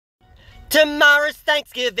Tomorrow's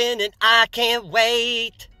Thanksgiving and I can't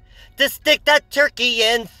wait to stick that turkey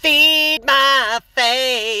and feed my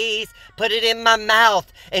face. Put it in my mouth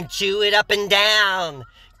and chew it up and down.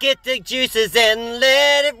 Get the juices and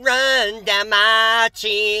let it run down my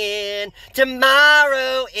chin.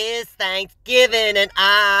 Tomorrow is Thanksgiving and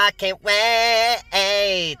I can't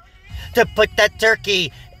wait to put that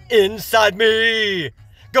turkey inside me.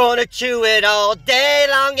 Gonna chew it all day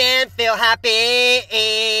long and feel happy.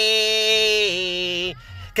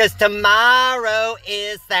 'Cause tomorrow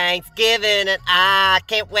is Thanksgiving and I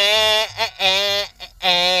can't wait.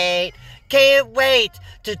 Can't wait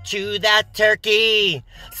to chew that turkey.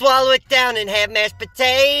 Swallow it down and have mashed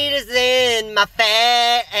potatoes in my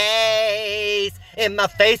face. In my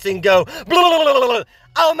face and go, blah, blah, blah, blah.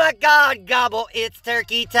 Oh my God, gobble, it's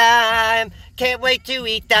turkey time. Can't wait to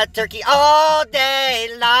eat that turkey all day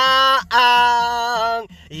long.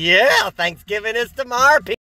 Yeah, Thanksgiving is tomorrow.